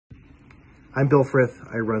I'm Bill Frith.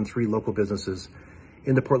 I run 3 local businesses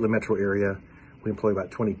in the Portland metro area. We employ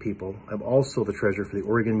about 20 people. I'm also the treasurer for the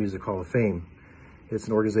Oregon Music Hall of Fame. It's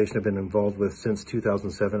an organization I've been involved with since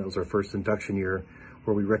 2007. It was our first induction year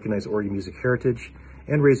where we recognize Oregon music heritage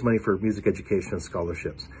and raise money for music education and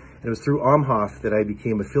scholarships. And it was through OMHOF that I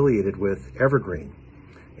became affiliated with Evergreen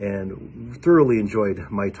and thoroughly enjoyed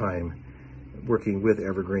my time working with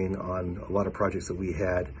Evergreen on a lot of projects that we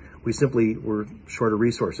had. We simply were short of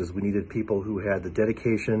resources. We needed people who had the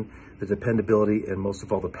dedication, the dependability, and most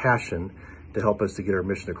of all the passion to help us to get our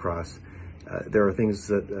mission across. There are things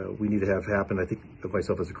that we need to have happen. I think of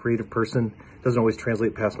myself as a creative person. It doesn't always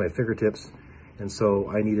translate past my fingertips. And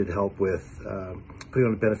so I needed help with putting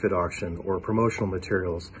on a benefit auction or promotional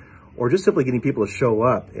materials, or just simply getting people to show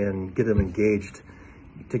up and get them engaged,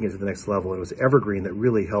 taking it to the next level. It was Evergreen that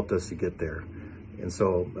really helped us to get there. And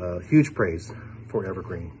so huge praise for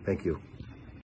Evergreen. Thank you.